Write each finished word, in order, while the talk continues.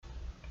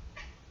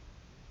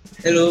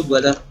Hello,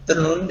 good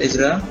afternoon,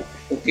 Ezra.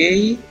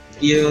 Okay,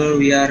 here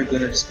we are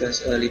gonna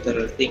discuss a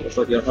little thing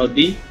about your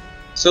hobby.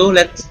 So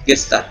let's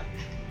get started.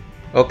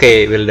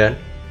 Okay, well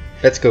done.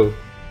 Let's go.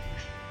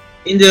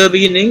 In the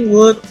beginning,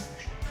 what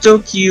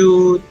took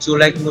you to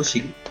like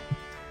music?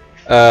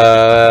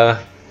 Uh,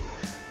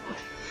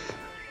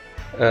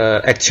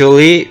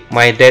 Actually,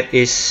 my dad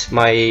is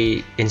my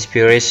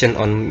inspiration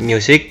on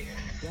music.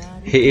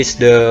 He is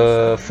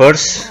the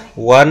first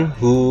one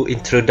who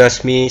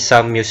introduced me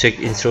some music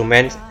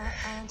instruments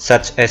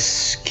such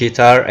as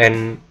guitar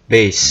and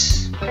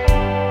bass.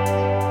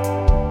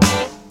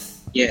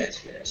 Yes,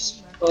 yes.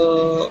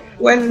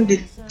 When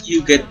did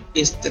you get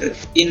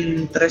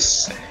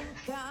interest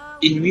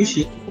in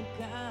music?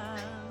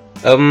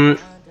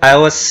 I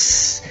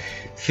was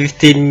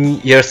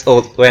 15 years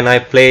old when I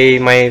play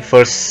my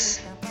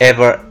first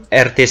ever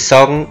artist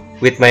song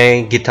with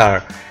my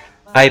guitar.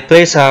 I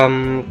play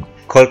some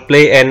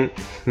Coldplay and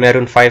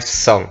Maroon 5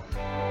 song.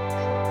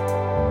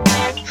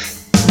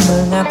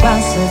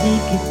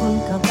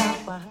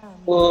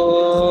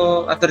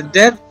 After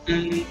that,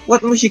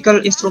 what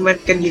musical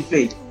instrument can you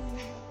play?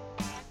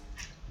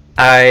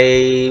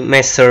 I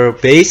master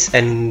bass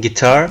and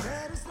guitar,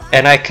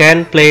 and I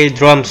can play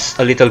drums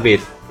a little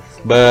bit,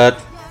 but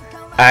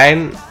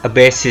I'm a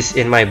bassist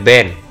in my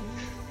band.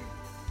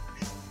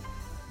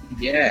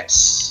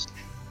 Yes.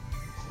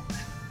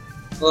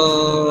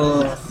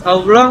 How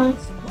long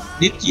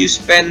did you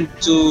spend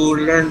to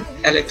learn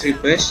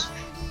electric bass?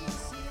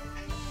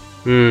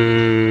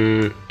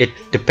 It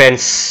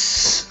depends.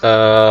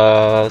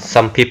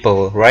 Some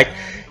people, right?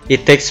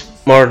 It takes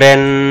more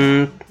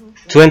than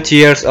 20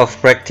 years of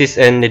practice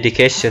and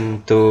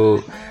dedication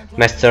to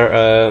master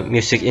a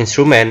music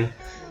instrument.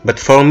 But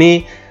for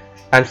me,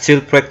 I'm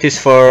still practice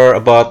for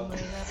about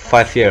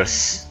 5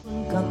 years.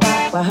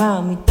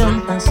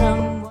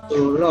 So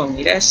long,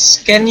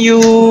 yes. Can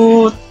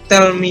you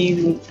tell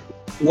me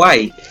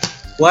why?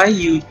 Why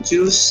you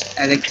choose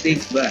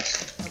electric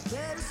bass?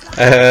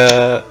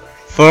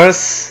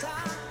 First,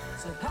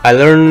 I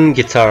learned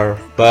guitar,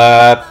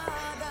 but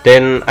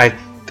then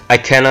I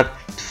cannot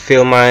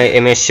feel my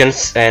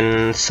emotions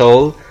and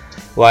soul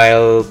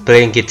while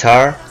playing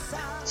guitar.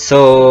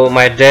 So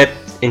my dad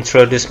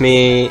introduced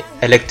me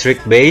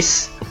electric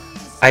bass.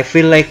 I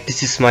feel like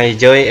this is my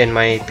joy and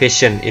my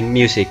passion in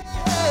music.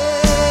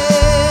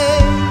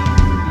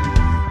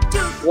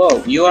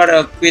 Wow, you are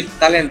a great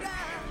talent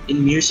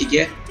in music,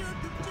 yeah.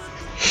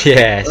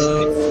 Yes.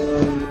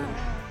 Uh,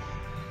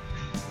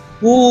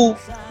 who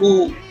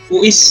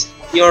who is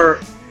your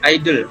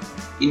idol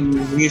in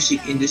music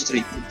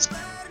industry?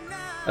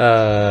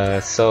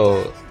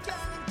 So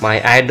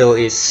my idol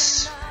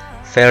is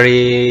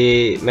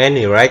very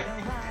many, right?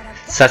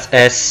 Such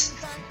as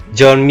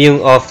John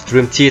Myung of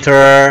Dream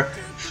Theater,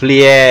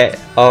 Flea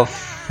of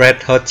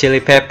Red Hot Chili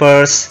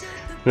Peppers,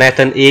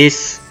 Nathan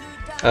East,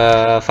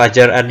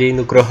 Fajar Adi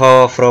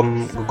Nugroho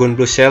from Gugun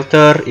Blue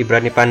Shelter,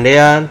 Ibrani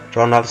Pandean,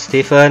 Ronald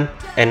Stephen,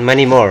 and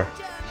many more.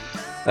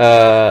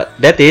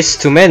 That is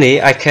too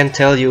many. I can't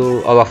tell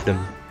you all of them.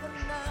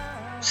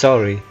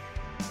 Sorry.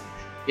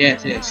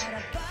 Yes, yes.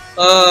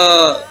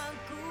 Uh,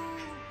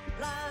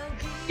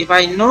 if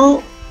I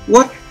know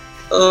what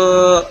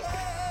uh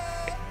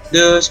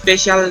the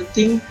special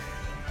thing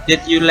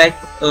that you like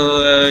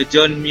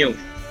John Mew.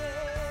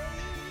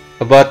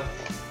 About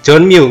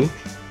John Myung.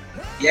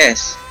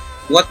 Yes.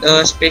 What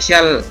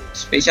special.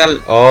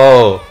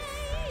 Oh,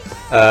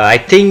 I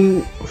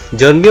think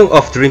John Myung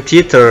of Dream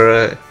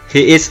Theater.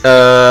 He is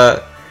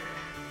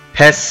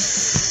has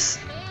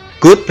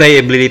good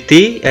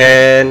playability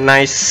and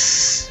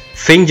nice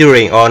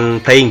fingering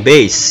on playing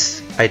bass.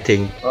 I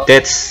think Oh,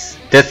 that's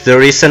the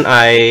reason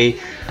I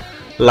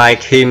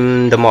like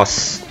him the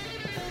most.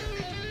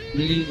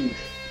 mm,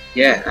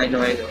 yeah, I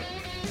know, I know.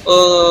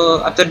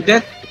 After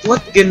that,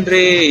 what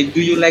genre do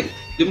you like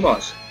the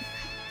most?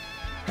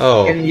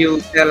 Oh, Can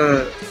you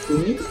tell to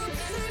me?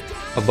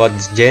 about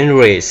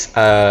genres,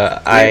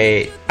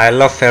 Yes. I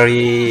love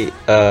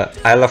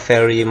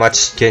very much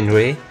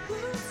genre,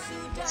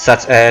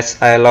 such as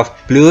I love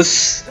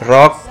blues,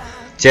 rock,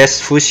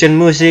 jazz, fusion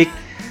music,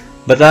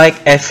 but like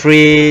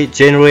every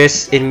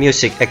genres in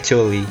music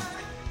actually.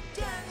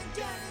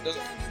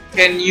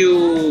 Can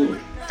you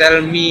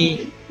tell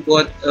me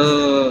what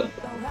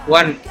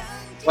one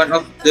one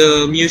of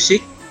the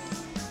music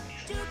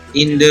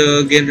in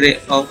the genre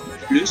of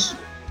blues?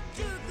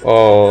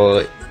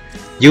 Oh,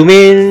 you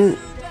mean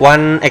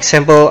one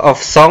example of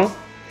song,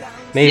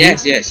 maybe?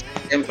 Yes, yes.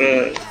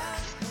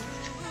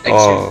 Oh,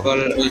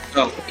 Example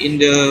song in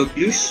the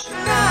blues.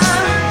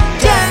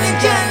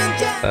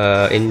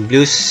 in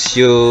blues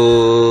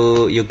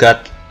you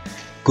got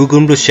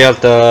Gugun Blue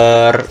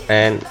Shelter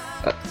and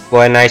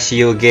When I See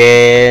You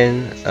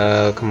Again.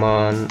 Come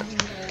on.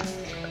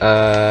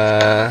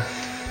 Uh,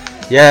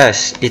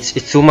 yes, it's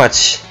too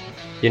much,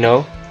 you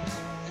know.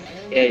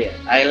 Yeah,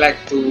 yeah. I like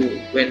to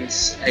when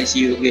I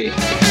see you again.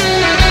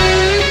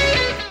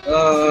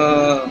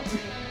 Uh,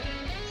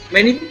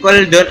 Many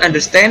people don't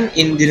understand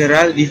in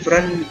general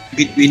difference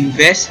between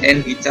bass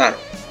and guitar.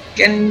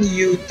 Can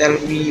you tell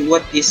me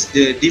what is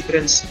the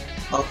difference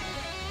of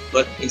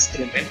both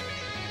instrument?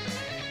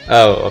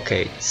 Oh,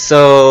 okay.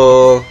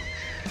 So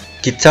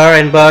guitar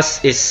and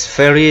bass is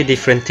very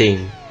different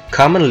thing.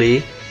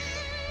 Commonly,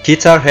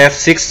 guitar have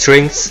 6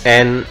 strings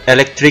and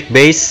electric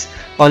bass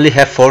only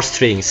have 4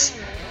 strings.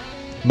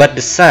 But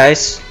the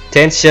size,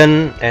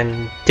 tension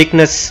and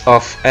thickness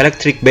of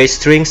electric bass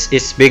strings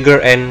is bigger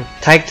and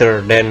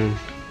tighter than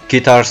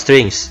guitar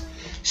strings.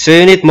 So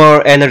you need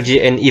more energy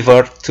and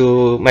effort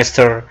to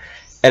master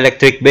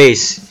electric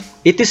bass.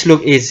 It is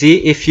look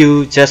easy if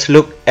you just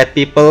look at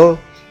people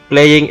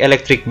playing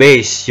electric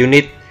bass. You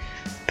need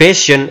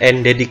passion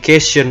and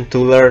dedication to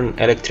learn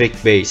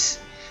electric bass.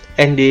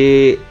 And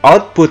the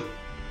output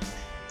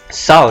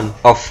sound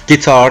of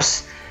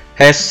guitars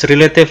has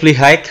relatively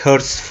high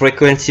hertz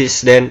frequencies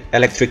than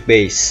electric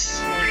bass.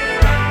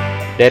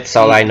 That's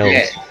all I know.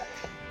 Yes.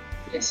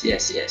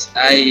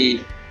 I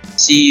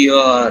see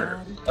your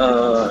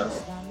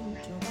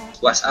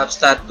WhatsApp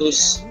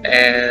status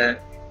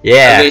and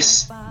Yeah.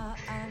 always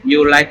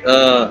you like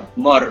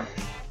more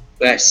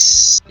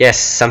bass. Yes,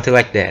 something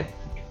like that.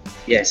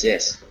 Yes,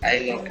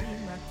 I know.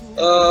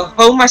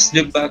 How much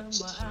the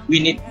bucks we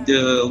need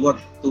the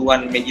work to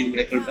one medium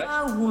level bass?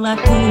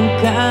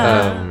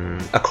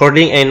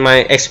 According in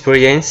my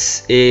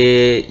experience,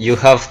 you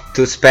have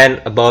to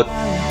spend about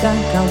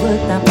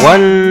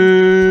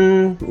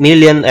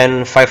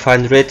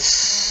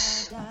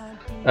 1,500,000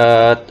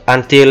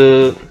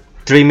 until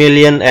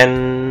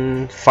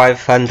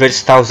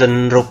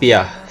 3,500,000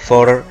 rupiah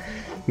for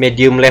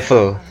medium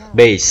level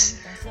bass.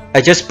 I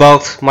just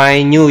bought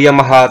my new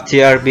Yamaha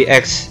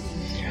TRBX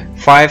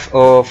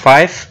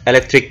 505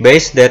 electric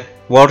bass that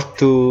worth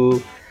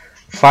to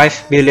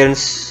 5 million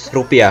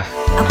rupiah.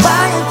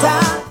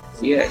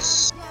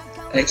 Yes,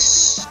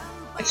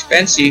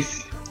 expensive.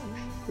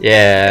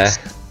 Yeah,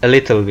 a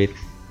little bit.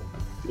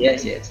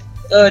 Yes.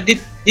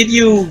 Did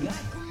you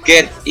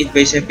get it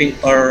by saving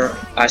or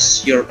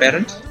as your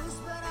parents?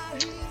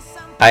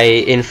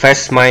 I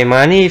invest my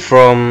money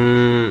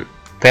from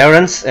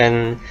parents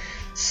and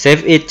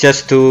save it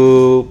just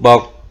to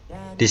buy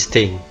this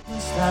thing.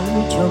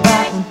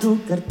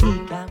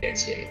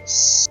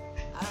 Yes.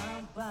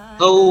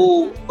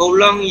 How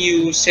long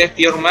you save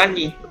your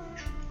money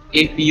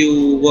if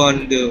you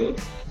want the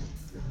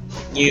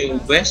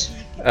new bass?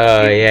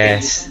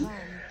 Yes.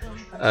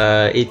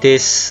 It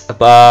is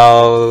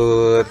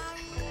about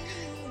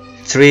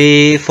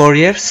 3-4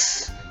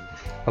 years,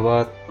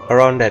 about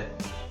around that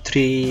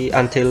 3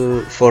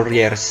 until 4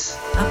 years.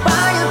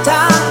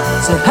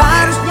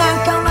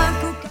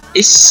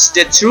 Is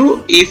that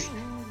true? If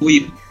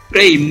we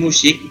play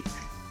music,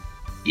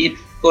 it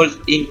could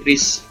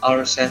increase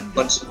our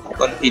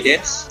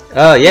self-confidence.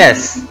 Oh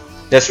yes,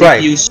 that's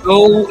right. If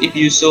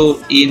you saw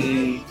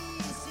in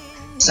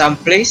some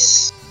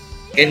place,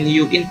 can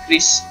you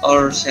increase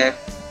our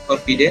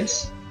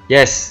self-confidence?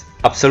 Yes,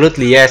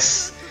 absolutely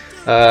yes.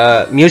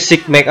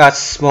 Music make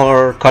us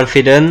more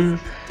confident,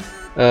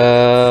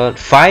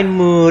 find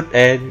mood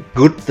and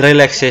good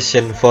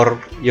relaxation for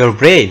your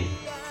brain.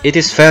 It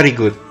is very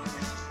good,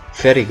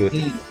 very good.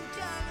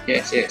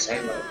 Yes, I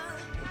know.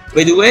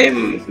 By the way,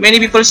 many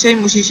people say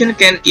musician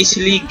can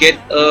easily get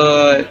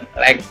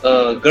like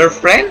a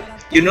girlfriend,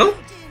 you know,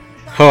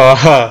 or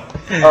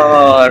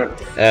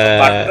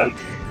partner.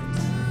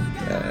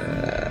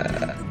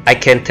 I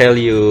can tell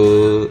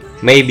you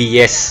maybe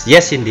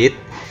yes indeed.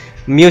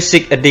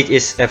 Music addict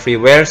is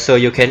everywhere, so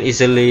you can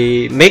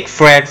easily make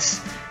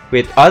friends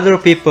with other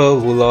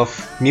people who love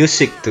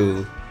music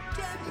too.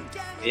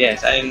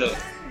 Yes, I know.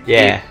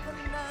 Yeah.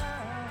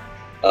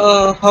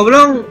 How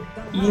long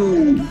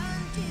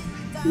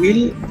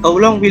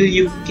will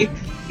you keep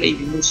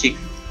playing music?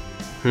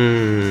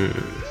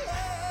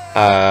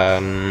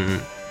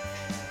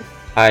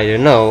 I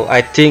don't know. I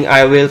think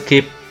I will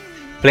keep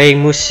playing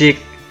music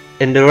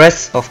in the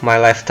rest of my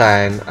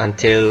lifetime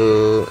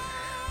until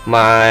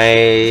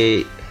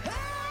my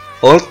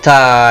old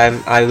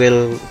time. I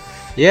will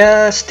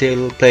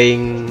still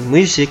playing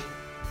music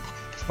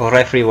for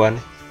everyone.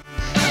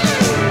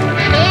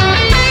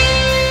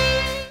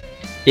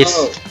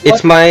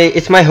 It's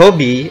my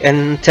hobby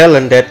and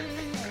talent that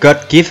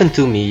God given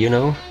to me, you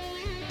know.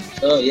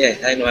 Oh yeah,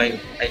 I know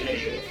you.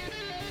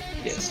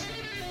 Yes.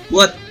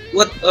 What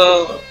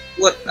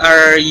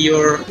are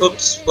your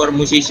hopes for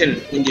musician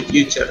in the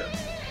future?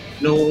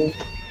 No,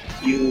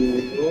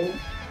 you know,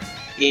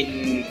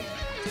 in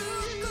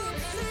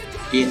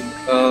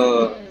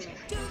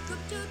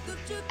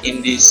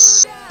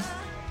this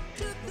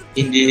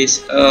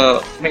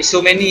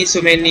so many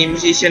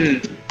musician,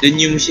 the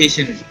new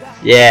musician.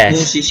 Yes.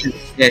 Musician.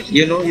 Yes,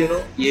 you know.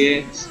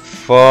 Yes.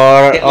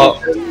 For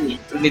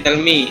Can you tell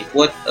me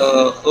what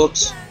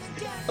hopes?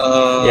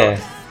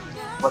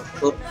 What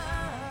hope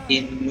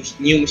in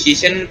new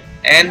musician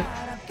and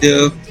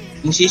the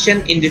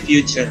musician in the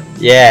future?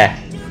 Yeah.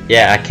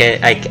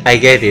 I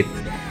get it.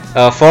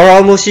 For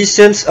all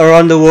musicians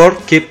around the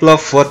world, keep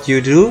love what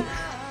you do,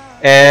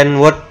 and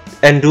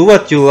do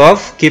what you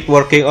love. Keep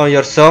working on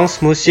your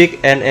songs, music,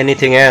 and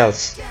anything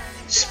else.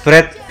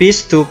 Spread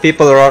peace to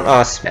people around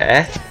us.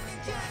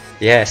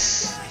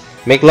 Yes.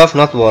 Make love,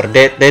 not war.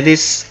 That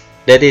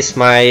is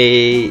my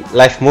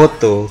life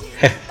motto.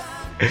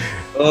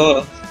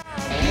 Oh,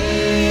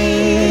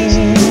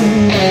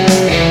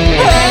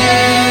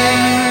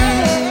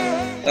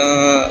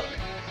 uh,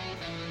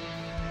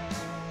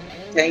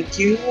 thank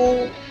you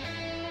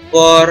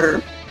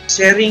for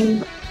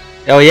sharing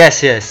Oh yes.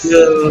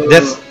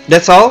 the.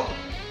 That's all.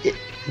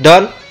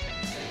 Done.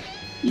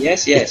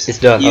 Yes, It's yes.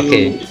 done. You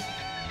Okay.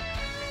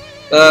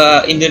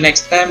 in the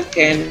next time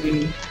can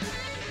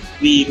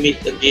we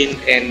meet again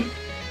and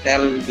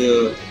tell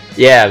the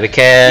Yeah, we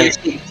can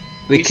music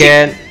we music.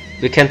 can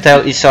we can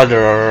tell each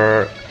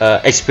other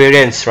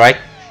experience, right?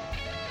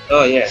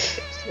 Oh yeah.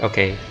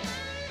 Okay.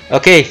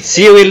 Okay.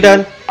 See you,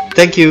 Wildan.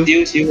 Thank you.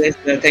 See you,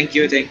 Esther. Thank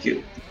you, thank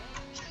you.